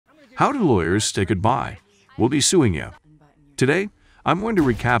How do lawyers say goodbye? We'll be suing you. Today, I'm going to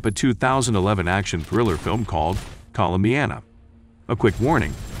recap a 2011 action thriller film called Colombiana. A quick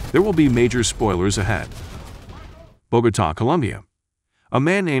warning, there will be major spoilers ahead. Bogotá, Colombia. A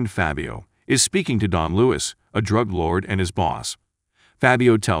man named Fabio is speaking to Don Luis, a drug lord and his boss.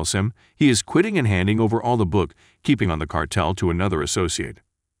 Fabio tells him he is quitting and handing over all the bookkeeping on the cartel to another associate.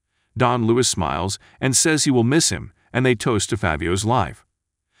 Don Luis smiles and says he will miss him, and they toast to Fabio's life.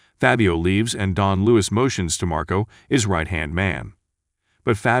 Fabio leaves and Don Luis motions to Marco, his right-hand man.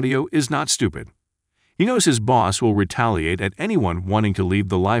 But Fabio is not stupid. He knows his boss will retaliate at anyone wanting to leave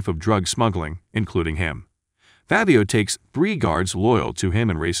the life of drug smuggling, including him. Fabio takes 3 guards loyal to him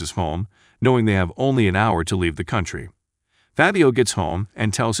and races home, knowing they have only an hour to leave the country. Fabio gets home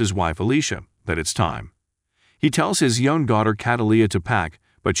and tells his wife Alicia that it's time. He tells his young daughter Catalia to pack,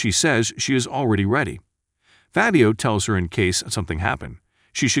 but she says she is already ready. Fabio tells her in case something happened,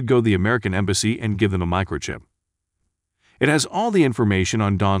 she should go to the American embassy and give them a microchip. It has all the information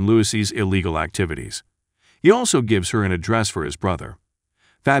on Don Luis's illegal activities. He also gives her an address for his brother.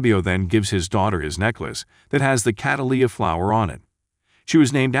 Fabio then gives his daughter his necklace that has the Catalia flower on it. She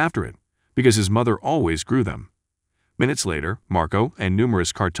was named after it, because his mother always grew them. Minutes later, Marco and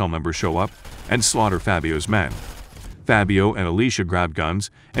numerous cartel members show up and slaughter Fabio's men. Fabio and Alicia grab guns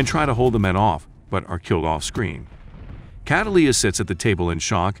and try to hold the men off, but are killed off-screen. Catalia sits at the table in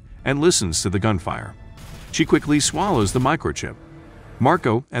shock and listens to the gunfire. She quickly swallows the microchip.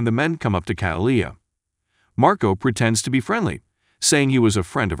 Marco and the men come up to Catalia. Marco pretends to be friendly, saying he was a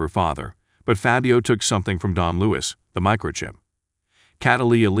friend of her father, but Fabio took something from Don Luis, the microchip.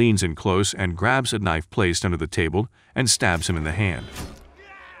 Catalia leans in close and grabs a knife placed under the table and stabs him in the hand.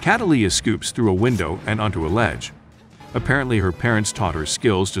 Catalia scoops through a window and onto a ledge. Apparently her parents taught her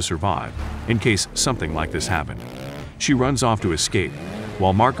skills to survive, in case something like this happened. She runs off to escape,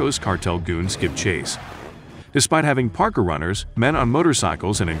 while Marco's cartel goons give chase. Despite having Parker runners, men on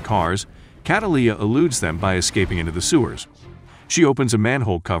motorcycles and in cars, Catalia eludes them by escaping into the sewers. She opens a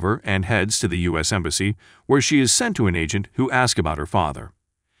manhole cover and heads to the U.S. Embassy, where she is sent to an agent who asks about her father.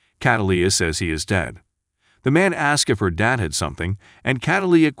 Catalia says he is dead. The man asks if her dad had something, and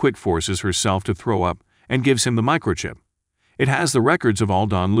Catalia quick forces herself to throw up and gives him the microchip. It has the records of all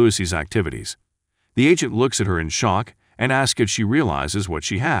Don Luis's activities. The agent looks at her in shock and asks if she realizes what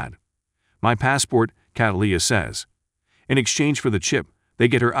she had. "My passport," Catalia says. In exchange for the chip, they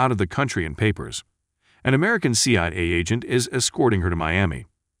get her out of the country and papers. An American CIA agent is escorting her to Miami.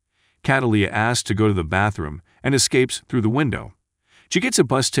 Catalia asks to go to the bathroom and escapes through the window. She gets a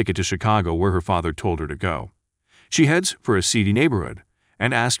bus ticket to Chicago where her father told her to go. She heads for a seedy neighborhood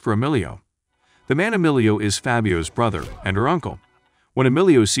and asks for Emilio. The man Emilio is Fabio's brother and her uncle. When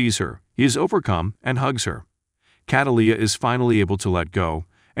Emilio sees her, he is overcome and hugs her. Catalia is finally able to let go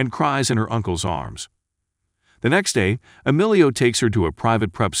and cries in her uncle's arms. The next day, Emilio takes her to a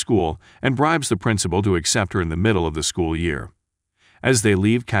private prep school and bribes the principal to accept her in the middle of the school year. As they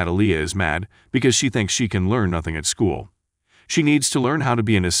leave, Catalia is mad because she thinks she can learn nothing at school. She needs to learn how to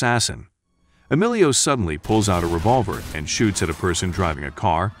be an assassin. Emilio suddenly pulls out a revolver and shoots at a person driving a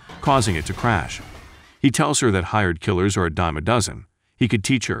car, causing it to crash. He tells her that hired killers are a dime a dozen. He could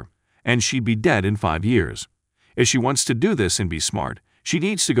teach her, and she'd be dead in 5 years. If she wants to do this and be smart, she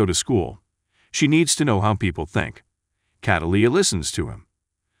needs to go to school. She needs to know how people think. Catalia listens to him.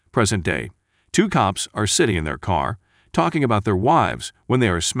 Present day, 2 cops are sitting in their car, talking about their wives when they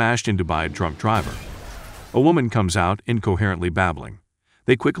are smashed into by a drunk driver. A woman comes out incoherently babbling.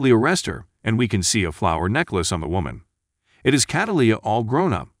 They quickly arrest her, and we can see a flower necklace on the woman. It is Catalia all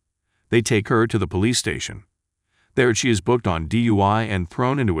grown up. They take her to the police station. There she is booked on DUI and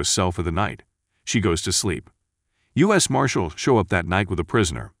thrown into a cell for the night. She goes to sleep. U.S. Marshals show up that night with a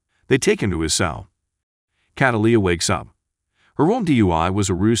prisoner. They take him to his cell. Catalia wakes up. Her own DUI was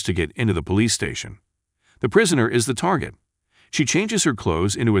a ruse to get into the police station. The prisoner is the target. She changes her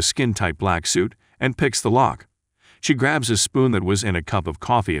clothes into a skin-tight black suit and picks the lock. She grabs a spoon that was in a cup of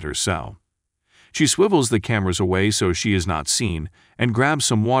coffee at her cell. She swivels the cameras away so she is not seen and grabs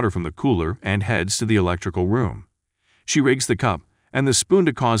some water from the cooler and heads to the electrical room. She rigs the cup and the spoon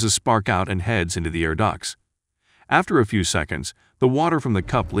to cause a spark out and heads into the air ducts. After a few seconds, the water from the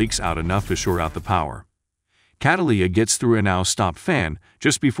cup leaks out enough to short out the power. Catalia gets through a now-stopped fan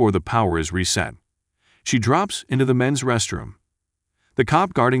just before the power is reset. She drops into the men's restroom. The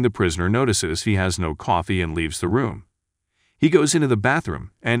cop guarding the prisoner notices he has no coffee and leaves the room. He goes into the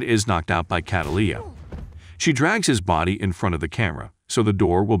bathroom and is knocked out by Catalia. She drags his body in front of the camera, so the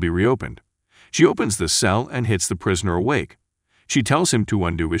door will be reopened. She opens the cell and hits the prisoner awake. She tells him to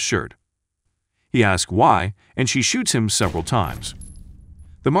undo his shirt. He asks why, and she shoots him several times.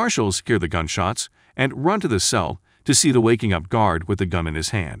 The marshals hear the gunshots and run to the cell to see the waking up guard with the gun in his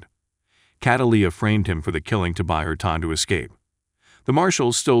hand. Catalina framed him for the killing to buy her time to escape. The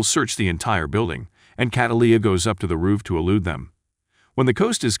marshals still search the entire building, and Catalina goes up to the roof to elude them. When the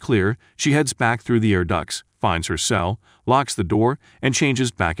coast is clear, she heads back through the air ducts, finds her cell, locks the door, and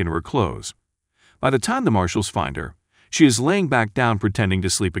changes back into her clothes. By the time the marshals find her, she is laying back down pretending to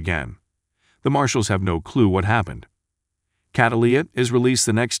sleep again. The marshals have no clue what happened. Catalina is released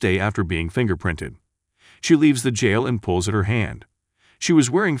the next day after being fingerprinted. She leaves the jail and pulls at her hand. She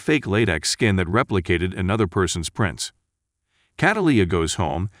was wearing fake latex skin that replicated another person's prints. Catalina goes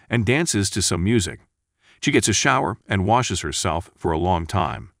home and dances to some music. She gets a shower and washes herself for a long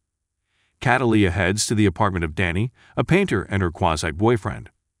time. Catalina heads to the apartment of Danny, a painter and her quasi-boyfriend.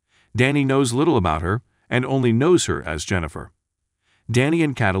 Danny knows little about her and only knows her as Jennifer. Danny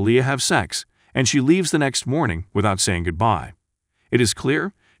and Catalina have sex, and she leaves the next morning without saying goodbye. It is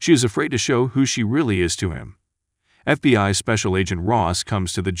clear she is afraid to show who she really is to him. FBI Special Agent Ross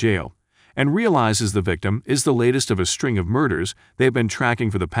comes to the jail and realizes the victim is the latest of a string of murders they have been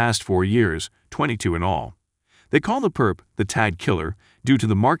tracking for the past 4 years, 22 in all. They call the perp the Tag Killer due to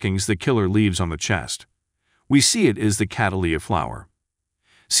the markings the killer leaves on the chest. We see it is the Catalina flower.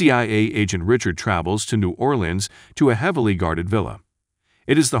 CIA agent Richard travels to New Orleans to a heavily guarded villa.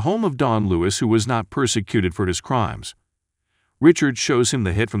 It is the home of Don Lewis, who was not persecuted for his crimes. Richard shows him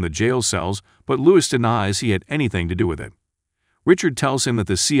the hit from the jail cells, but Lewis denies he had anything to do with it. Richard tells him that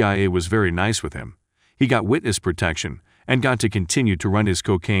the CIA was very nice with him. He got witness protection and got to continue to run his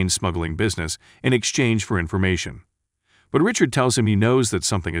cocaine smuggling business in exchange for information. But Richard tells him he knows that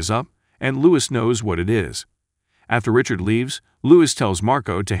something is up, and Lewis knows what it is. After Richard leaves, Lewis tells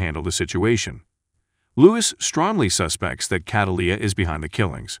Marco to handle the situation. Lewis strongly suspects that Catalina is behind the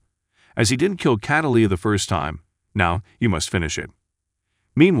killings. As he didn't kill Catalina the first time, now you must finish it.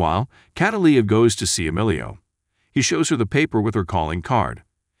 Meanwhile, Catalina goes to see Emilio. He shows her the paper with her calling card.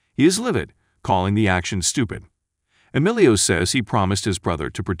 He is livid, calling the action stupid. Emilio says he promised his brother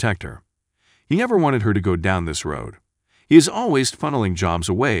to protect her. He never wanted her to go down this road. He is always funneling jobs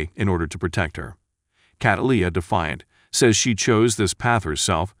away in order to protect her. Catalina, defiant, says she chose this path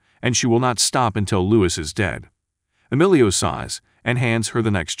herself and she will not stop until Lewis is dead. Emilio sighs and hands her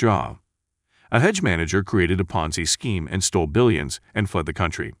the next job. A hedge manager created a Ponzi scheme and stole billions and fled the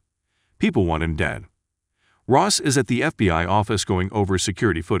country. People want him dead. Ross is at the FBI office going over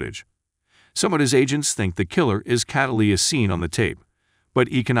security footage. Some of his agents think the killer is Catalina seen on the tape, but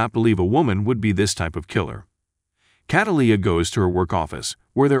he cannot believe a woman would be this type of killer. Catalina goes to her work office,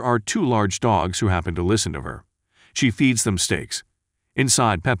 where there are 2 large dogs who happen to listen to her. She feeds them steaks.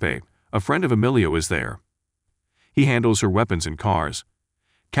 Inside, Pepe, a friend of Emilio, is there. He handles her weapons and cars.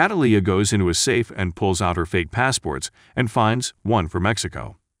 Catalina goes into a safe and pulls out her fake passports and finds one for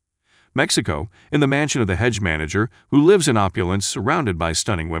Mexico. Mexico, in the mansion of the hedge manager, who lives in opulence surrounded by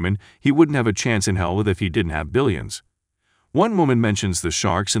stunning women he wouldn't have a chance in hell with if he didn't have billions. One woman mentions the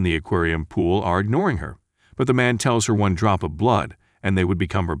sharks in the aquarium pool are ignoring her, but the man tells her 1 drop of blood and they would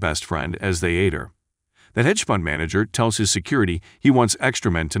become her best friend as they ate her. The hedge fund manager tells his security he wants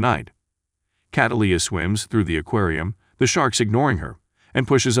extra men tonight. Catalina swims through the aquarium, the sharks ignoring her, and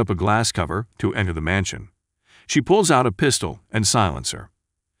pushes up a glass cover to enter the mansion. She pulls out a pistol and silences her.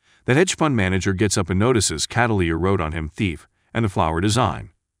 The hedge fund manager gets up and notices Catalina wrote on him thief and the flower design.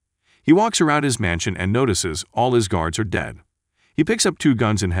 He walks around his mansion and notices all his guards are dead. He picks up 2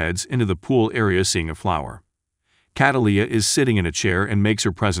 guns and heads into the pool area seeing a flower. Catalina is sitting in a chair and makes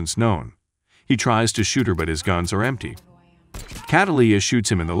her presence known. He tries to shoot her but his guns are empty. Catalina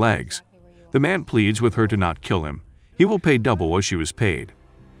shoots him in the legs. The man pleads with her to not kill him. He will pay double what she was paid.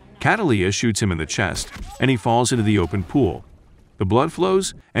 Catalina shoots him in the chest and he falls into the open pool. The blood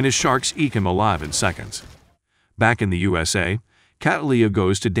flows and his sharks eke him alive in seconds. Back in the USA, Catalina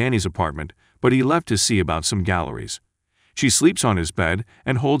goes to Danny's apartment, but he left to see about some galleries. She sleeps on his bed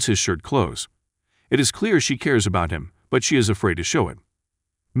and holds his shirt close. It is clear she cares about him, but she is afraid to show it.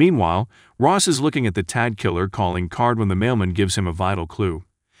 Meanwhile, Ross is looking at the Tag Killer calling card when the mailman gives him a vital clue.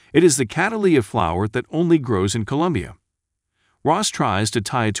 It is the Catalina flower that only grows in Colombia. Ross tries to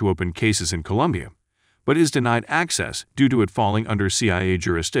tie it to open cases in Colombia, but is denied access due to it falling under CIA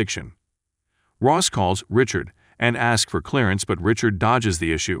jurisdiction. Ross calls Richard and asks for clearance, but Richard dodges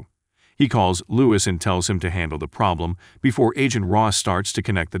the issue. He calls Lewis and tells him to handle the problem before Agent Ross starts to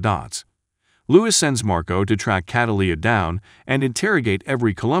connect the dots. Lewis sends Marco to track Catalina down and interrogate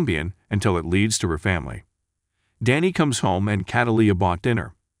every Colombian until it leads to her family. Danny comes home and Catalina bought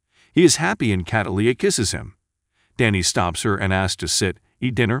dinner. He is happy and Catalina kisses him. Danny stops her and asks to sit,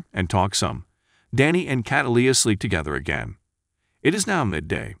 eat dinner, and talk some. Danny and Catalina sleep together again. It is now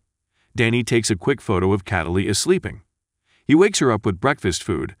midday. Danny takes a quick photo of Catalina sleeping. He wakes her up with breakfast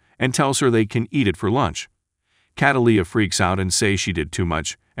food and tells her they can eat it for lunch. Catalina freaks out and says she did too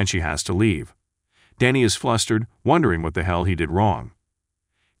much and she has to leave. Danny is flustered, wondering what the hell he did wrong.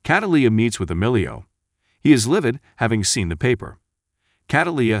 Catalina meets with Emilio. He is livid, having seen the paper.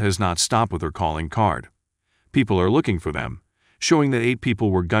 Catalina has not stopped with her calling card. People are looking for them, showing that 8 people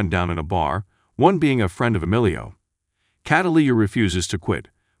were gunned down in a bar, one being a friend of Emilio. Catalina refuses to quit,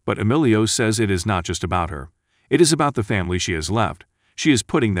 but Emilio says it is not just about her. It is about the family she has left. She is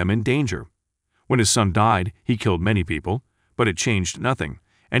putting them in danger. When his son died, he killed many people, but it changed nothing,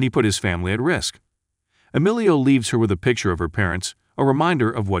 and he put his family at risk. Emilio leaves her with a picture of her parents, a reminder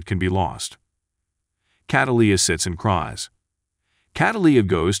of what can be lost. Catalina sits and cries. Catalina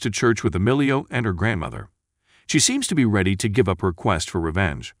goes to church with Emilio and her grandmother. She seems to be ready to give up her quest for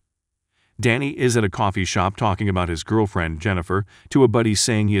revenge. Danny is at a coffee shop talking about his girlfriend, Jennifer, to a buddy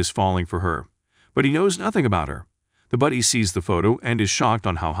saying he is falling for her. But he knows nothing about her. The buddy sees the photo and is shocked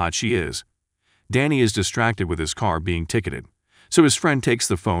on how hot she is. Danny is distracted with his car being ticketed, so his friend takes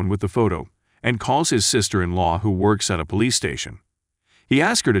the phone with the photo and calls his sister-in-law who works at a police station. He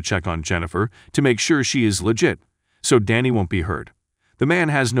asks her to check on Jennifer to make sure she is legit, so Danny won't be hurt. The man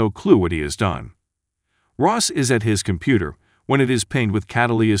has no clue what he has done. Ross is at his computer when it is pinged with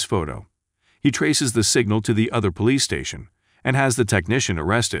Catalina's photo. He traces the signal to the other police station and has the technician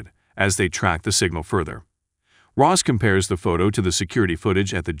arrested as they track the signal further. Ross compares the photo to the security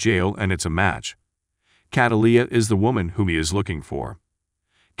footage at the jail and it's a match. Catalina is the woman whom he is looking for.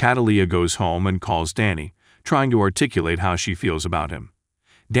 Catalina goes home and calls Danny, trying to articulate how she feels about him.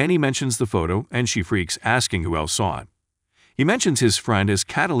 Danny mentions the photo and she freaks, asking who else saw it. He mentions his friend as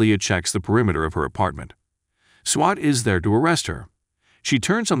Catalina checks the perimeter of her apartment. SWAT is there to arrest her. She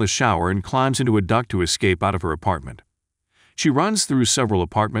turns on the shower and climbs into a duct to escape out of her apartment. She runs through several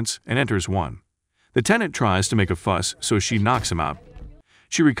apartments and enters one. The tenant tries to make a fuss, so she knocks him out.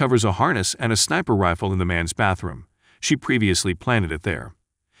 She recovers a harness and a sniper rifle in the man's bathroom. She previously planted it there.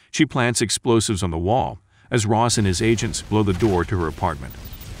 She plants explosives on the wall as Ross and his agents blow the door to her apartment.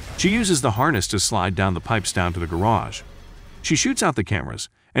 She uses the harness to slide down the pipes down to the garage. She shoots out the cameras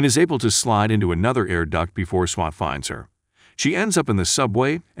and is able to slide into another air duct before SWAT finds her. She ends up in the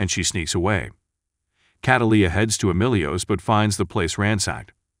subway and she sneaks away. Catalina heads to Emilio's but finds the place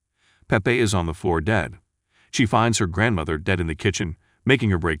ransacked. Pepe is on the floor dead. She finds her grandmother dead in the kitchen,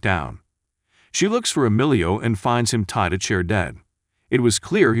 making her break down. She looks for Emilio and finds him tied a chair dead. It was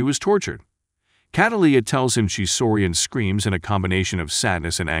clear he was tortured. Catalina tells him she's sorry and screams in a combination of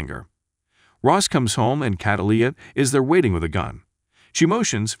sadness and anger. Ross comes home and Catalina is there waiting with a gun. She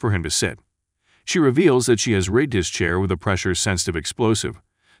motions for him to sit. She reveals that she has rigged his chair with a pressure-sensitive explosive,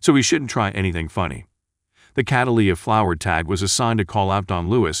 so he shouldn't try anything funny. The Catalina flower tag was assigned to call out Don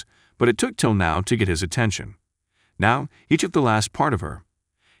Lewis, but it took till now to get his attention. Now, he took the last part of her.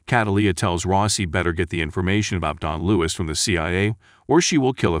 Catalina tells Ross he better get the information about Don Lewis from the CIA, or she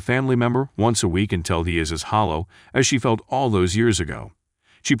will kill a family member once a week until he is as hollow as she felt all those years ago.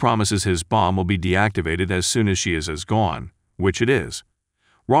 She promises his bomb will be deactivated as soon as she is gone, which it is.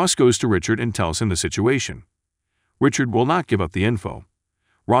 Ross goes to Richard and tells him the situation. Richard will not give up the info.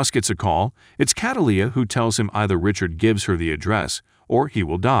 Ross gets a call. It's Catalina who tells him either Richard gives her the address or he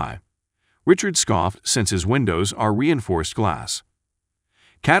will die. Richard scoffed since his windows are reinforced glass.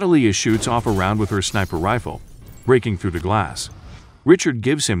 Catalina shoots off a round with her sniper rifle, breaking through the glass. Richard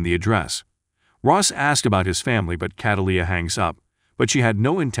gives him the address. Ross asked about his family but Catalina hangs up, but she had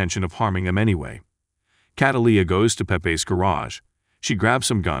no intention of harming them anyway. Catalina goes to Pepe's garage. She grabs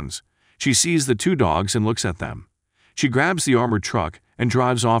some guns. She sees the 2 dogs and looks at them. She grabs the armored truck and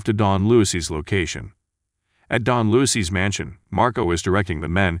drives off to Don Lewis's location. At Don Lewis's mansion, Marco is directing the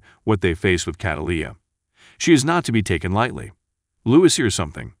men what they face with Catalina. She is not to be taken lightly. Lewis hears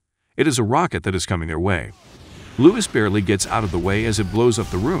something. It is a rocket that is coming their way. Lewis barely gets out of the way as it blows up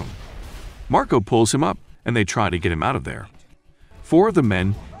the room. Marco pulls him up and they try to get him out of there. 4 of the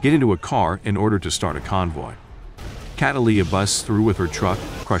men get into a car in order to start a convoy. Catalina busts through with her truck,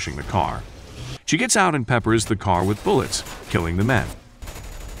 crushing the car. She gets out and peppers the car with bullets, killing the men.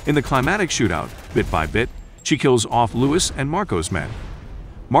 In the climatic shootout, bit by bit, she kills off Lewis and Marco's men.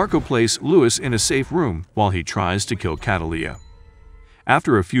 Marco places Lewis in a safe room while he tries to kill Catalina.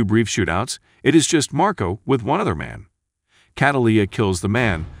 After a few brief shootouts, it is just Marco with one other man. Catalina kills the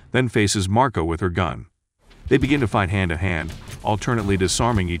man, then faces Marco with her gun. They begin to fight hand-to-hand, alternately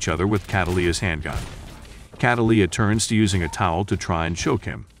disarming each other with Catalina's handgun. Catalina turns to using a towel to try and choke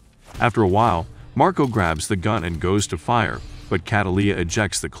him. After a while, Marco grabs the gun and goes to fire, but Catalina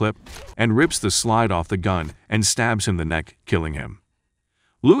ejects the clip and rips the slide off the gun and stabs him in the neck, killing him.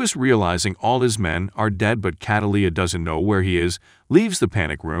 Lewis, realizing all his men are dead but Catalina doesn't know where he is, leaves the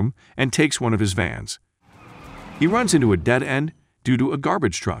panic room and takes one of his vans. He runs into a dead end due to a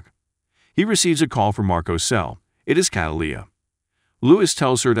garbage truck. He receives a call from Marco's cell. It is Catalina. Lewis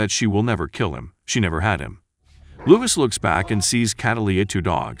tells her that she will never kill him. She never had him. Lewis looks back and sees Catalina, 2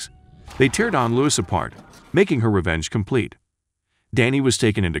 dogs. They tear down Lewis apart, making her revenge complete. Danny was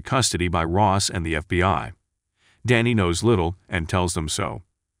taken into custody by Ross and the FBI. Danny knows little and tells them so.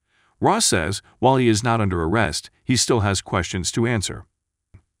 Ross says while he is not under arrest, he still has questions to answer.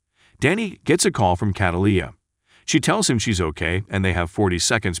 Danny gets a call from Catalina. She tells him she's okay and they have 40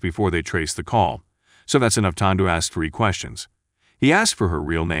 seconds before they trace the call, so that's enough time to ask 3 questions. He asks for her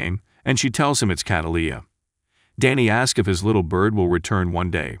real name and she tells him it's Catalina. Danny asks if his little bird will return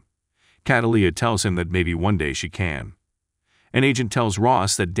one day. Catalina tells him that maybe one day she can. An agent tells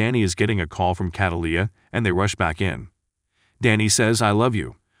Ross that Danny is getting a call from Catalina and they rush back in. Danny says, "I love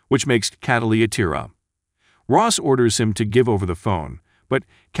you," which makes Catalina tear up. Ross orders him to give over the phone, but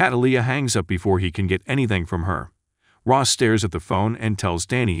Catalina hangs up before he can get anything from her. Ross stares at the phone and tells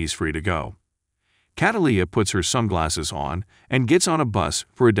Danny he's free to go. Catalina puts her sunglasses on and gets on a bus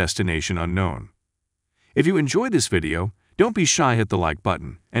for a destination unknown. If you enjoyed this video, don't be shy, hit the like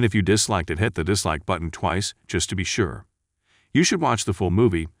button, and if you disliked it, hit the dislike button twice just to be sure. You should watch the full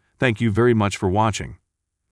movie. Thank you very much for watching.